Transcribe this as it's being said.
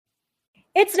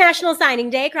It's National Signing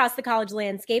Day across the college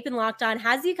landscape, and Locked On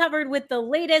has you covered with the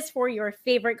latest for your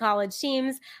favorite college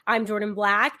teams. I'm Jordan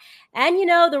Black. And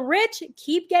the rich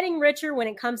keep getting richer when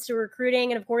it comes to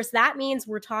recruiting. And of course, that means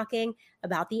we're talking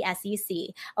about the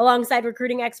SEC. Alongside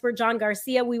recruiting expert John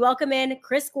Garcia, we welcome in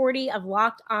Chris Gordy of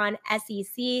Locked On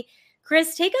SEC.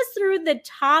 Chris, take us through the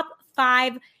top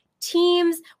 5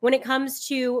 teams when it comes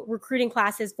to recruiting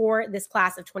classes for this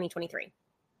class of 2023.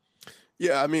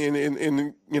 Yeah, I mean,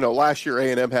 in last year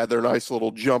A&M had their nice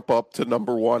little jump up to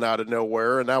number 1 out of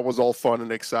nowhere, and that was all fun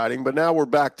and exciting. But now we're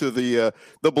back to the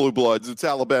Blue Bloods. It's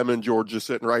Alabama and Georgia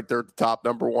sitting right there at the top,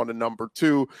 number 1 and number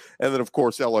 2, and then of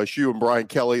course LSU and Brian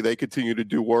Kelly. They continue to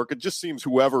do work. It just seems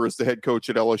whoever is the head coach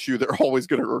at LSU, they're always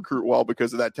going to recruit well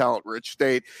because of that talent-rich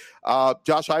state.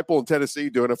 Josh Heupel in Tennessee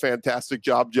doing a fantastic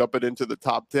job jumping into the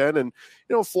top 10, and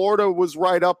Florida was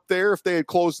right up there. If they had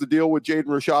closed the deal with Jaden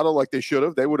Rashada like they should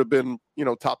have, they would have been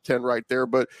top 10 right there.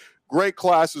 But great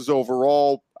classes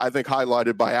overall, I think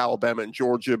highlighted by Alabama and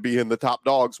Georgia being the top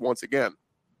dogs once again.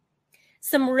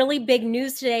 Some really big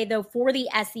news today, though, for the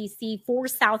SEC, for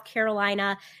South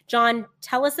Carolina. John,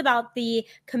 tell us about the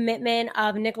commitment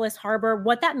of Nicholas Harbor,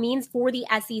 what that means for the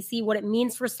SEC, what it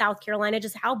means for South Carolina,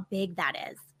 just how big that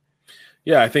is.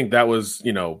 Yeah, I think that was,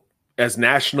 as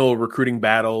national recruiting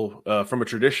battle from a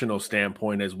traditional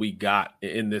standpoint as we got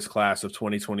in this class of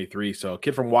 2023. So a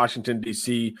kid from Washington,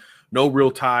 D.C., no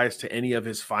real ties to any of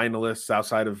his finalists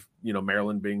outside of,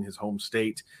 Maryland being his home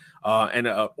state. And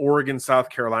Oregon, South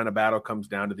Carolina battle comes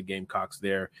down to the Gamecocks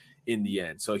there in the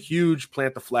end. So a huge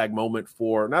plant the flag moment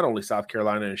for not only South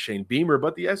Carolina and Shane Beamer,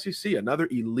 but the SEC, another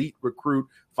elite recruit,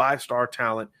 5-star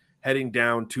talent heading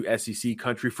down to SEC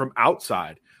country from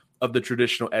outside of the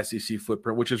traditional SEC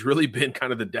footprint, which has really been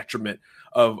kind of the detriment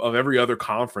of every other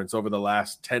conference over the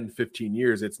last 10, 15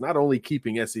 years. It's not only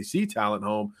keeping SEC talent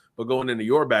home, but going into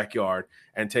your backyard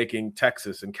and taking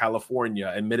Texas and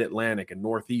California and Mid-Atlantic and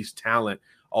Northeast talent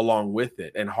along with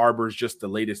it. And Harbor's just the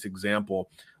latest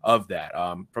example of that.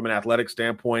 From an athletic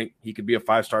standpoint, he could be a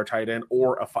 5-star tight end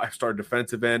or a 5-star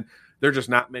defensive end. There are just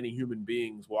not many human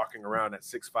beings walking around at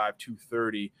 6'5",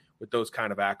 230 with those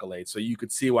kind of accolades. So you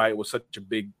could see why it was such a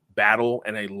big battle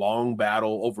and a long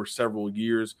battle over several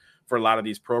years for a lot of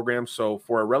these programs. So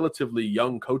for a relatively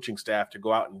young coaching staff to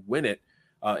go out and win it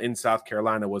in South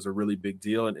Carolina was a really big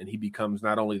deal. And he becomes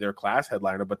not only their class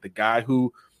headliner, but the guy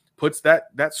who puts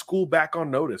that school back on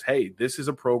notice. Hey, this is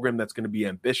a program that's going to be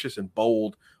ambitious and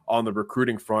bold on the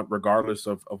recruiting front, regardless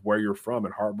of where you're from.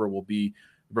 And Harbor will be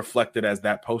reflected as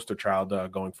that poster child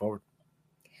going forward.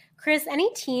 Chris,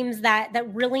 any teams that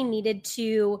really needed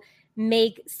to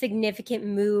make significant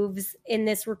moves in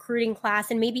this recruiting class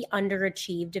and maybe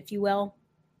underachieved, if you will?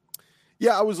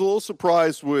 Yeah, I was a little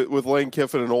surprised with Lane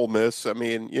Kiffin and Ole Miss. I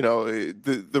mean,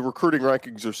 the recruiting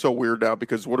rankings are so weird now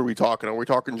because what are we talking? Are we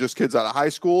talking just kids out of high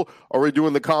school? Or are we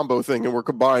doing the combo thing and we're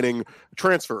combining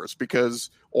transfers? Because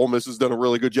Ole Miss has done a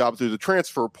really good job through the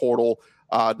transfer portal,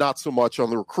 not so much on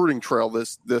the recruiting trail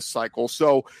this cycle.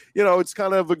 So, it's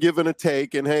kind of a give and a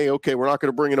take. And hey, okay, we're not going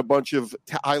to bring in a bunch of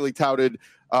highly touted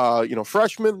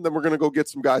freshmen, then we're going to go get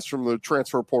some guys from the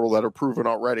transfer portal that are proven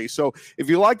already. So if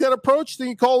you like that approach, then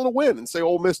you call it a win and say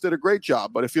Ole Miss did a great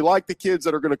job. But if you like the kids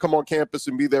that are going to come on campus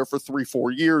and be there for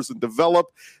 3-4 years and develop,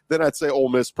 then I'd say Ole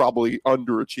Miss probably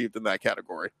underachieved in that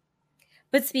category.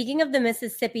 But speaking of the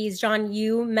Mississippis, John,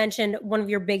 you mentioned one of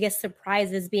your biggest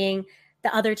surprises being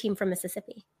the other team from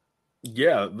Mississippi.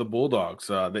 Yeah, the Bulldogs.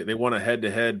 They won a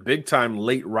head-to-head, big-time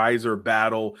late riser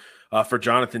battle for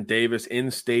Jonathan Davis,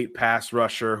 in-state pass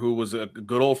rusher, who was a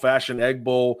good old-fashioned Egg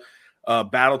Bowl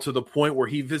battle to the point where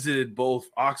he visited both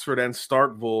Oxford and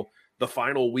Starkville the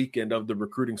final weekend of the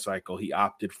recruiting cycle. He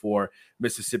opted for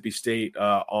Mississippi State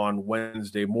on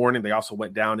Wednesday morning. They also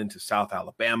went down into South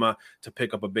Alabama to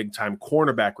pick up a big-time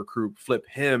cornerback recruit, flip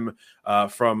him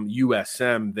from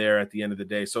USM there at the end of the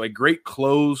day. So a great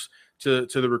close to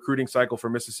the recruiting cycle for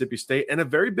Mississippi State and a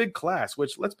very big class,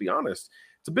 which, let's be honest,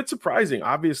 it's a bit surprising.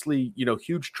 Obviously,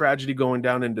 huge tragedy going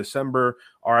down in December,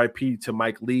 RIP to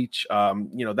Mike Leach.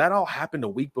 That all happened a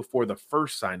week before the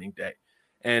first signing day.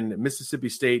 And Mississippi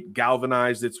State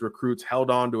galvanized its recruits,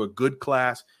 held on to a good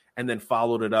class, and then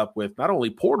followed it up with not only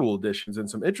portal additions and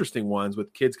some interesting ones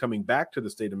with kids coming back to the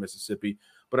state of Mississippi,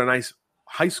 but a nice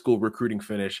high school recruiting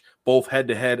finish, both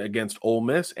head-to-head against Ole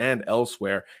Miss and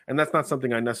elsewhere. And that's not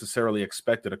something I necessarily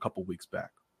expected a couple weeks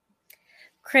back.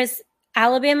 Chris,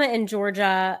 Alabama and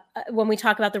Georgia, when we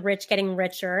talk about the rich getting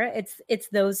richer, it's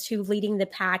those two leading the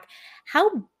pack.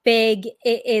 How big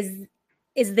is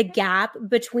the gap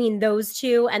between those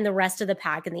two and the rest of the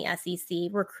pack in the SEC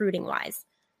recruiting-wise?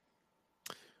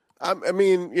 I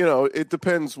mean, you know, it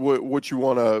depends what you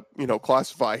want to, you know,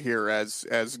 classify here as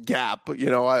gap.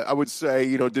 You know, I would say,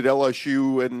 you know, did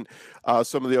LSU and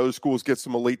some of the other schools get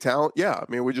some elite talent? Yeah. I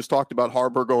mean, we just talked about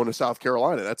Harbor going to South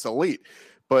Carolina. That's elite.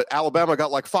 But Alabama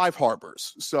got like 5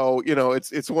 Harbors. So, you know,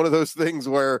 it's one of those things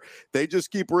where they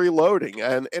just keep reloading.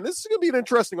 And this is going to be an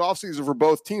interesting offseason for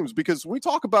both teams because we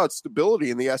talk about stability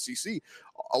in the SEC.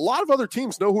 A lot of other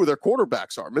teams know who their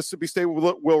quarterbacks are. Mississippi State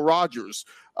with Will Rogers,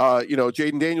 you know,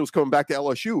 Jaden Daniels coming back to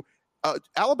LSU.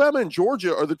 Alabama and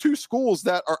Georgia are the 2 schools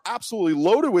that are absolutely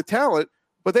loaded with talent,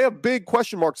 but they have big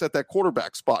question marks at that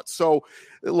quarterback spot. So,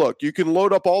 look, you can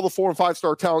load up all the 4- and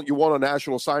 5-star talent you want on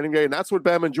National Signing Day, and that's what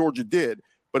Bama and Georgia did.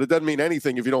 But it doesn't mean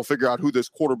anything if you don't figure out who this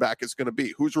quarterback is going to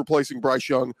be. Who's replacing Bryce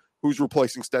Young? Who's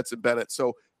replacing Stetson Bennett?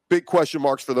 So big question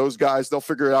marks for those guys. They'll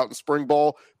figure it out in spring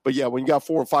ball. But, yeah, when you got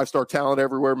 4- and 5-star talent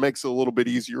everywhere, it makes it a little bit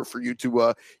easier for you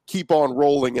to keep on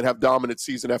rolling and have dominant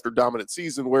season after dominant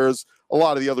season, whereas a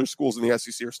lot of the other schools in the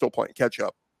SEC are still playing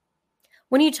catch-up.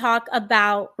 When you talk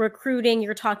about recruiting,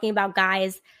 you're talking about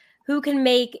guys who can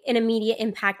make an immediate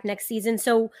impact next season.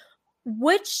 So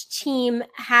which team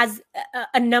has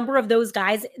a number of those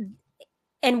guys,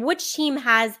 and which team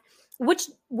has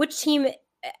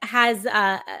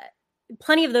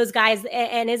plenty of those guys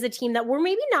and is a team that we're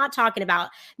maybe not talking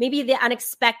about, maybe the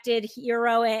unexpected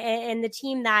hero and the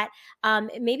team that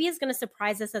maybe is going to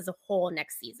surprise us as a whole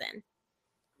next season?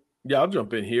 Yeah, I'll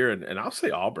jump in here and I'll say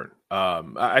Auburn.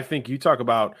 I think you talk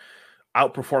about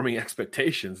outperforming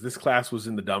expectations. This class was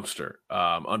in the dumpster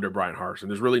under Brian Harsin.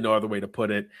 There's really no other way to put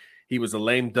it. He was a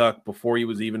lame duck before he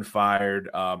was even fired.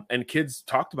 And kids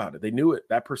talked about it. They knew it.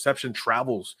 That perception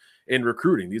travels in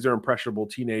recruiting. These are impressionable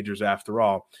teenagers after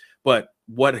all. But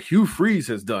what Hugh Freeze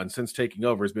has done since taking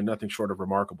over has been nothing short of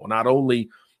remarkable. Not only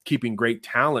keeping great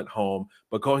talent home,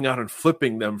 but going out and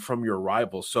flipping them from your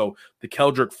rivals. So the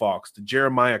Keldrick Falks, the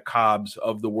Jeremiah Cobbs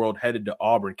of the world headed to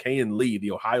Auburn, Kayan Lee,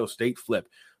 the Ohio State flip,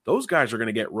 those guys are going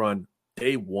to get run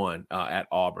day one at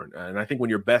Auburn. And I think when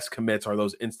your best commits are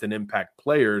those instant impact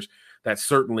players, that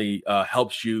certainly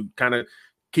helps you kind of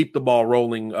keep the ball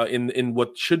rolling in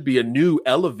what should be a new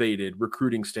elevated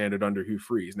recruiting standard under Hugh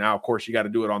Freeze. Now, of course, you got to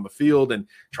do it on the field and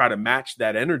try to match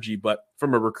that energy. But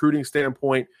from a recruiting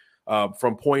standpoint,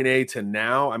 from point A to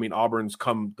now, I mean, Auburn's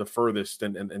come the furthest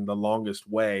and the longest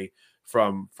way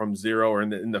from zero or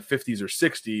in the 50s or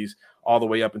 60s all the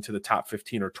way up into the top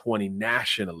 15 or 20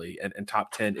 nationally and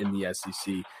top 10 in the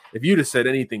SEC. If you'd have said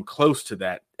anything close to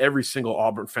that, every single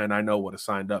Auburn fan I know would have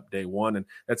signed up day one. And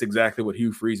that's exactly what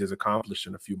Hugh Freeze has accomplished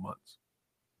in a few months.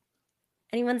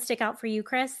 Anyone stick out for you,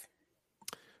 Chris?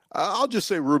 I'll just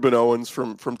say Ruben Owens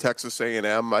from Texas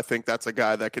A&M. I think that's a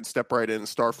guy that can step right in and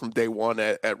start from day one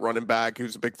at running back.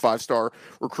 Who's a big 5-star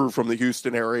recruit from the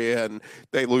Houston area, and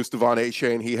they lose Devon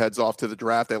Achane. He heads off to the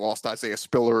draft. They lost Isaiah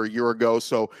Spiller a year ago.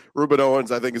 So Ruben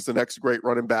Owens, I think, is the next great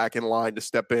running back in line to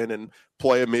step in and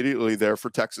play immediately there for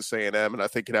Texas A&M, and I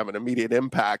think can have an immediate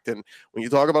impact. And when you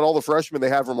talk about all the freshmen they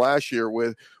have from last year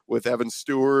with Evan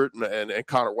Stewart and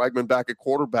Connor Wegman back at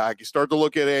quarterback, you start to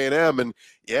look at A&M, and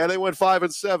yeah, they went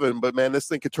 5-7, but man, this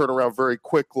thing could turn around very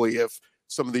quickly if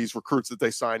some of these recruits that they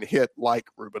sign hit, like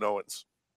Ruben Owens.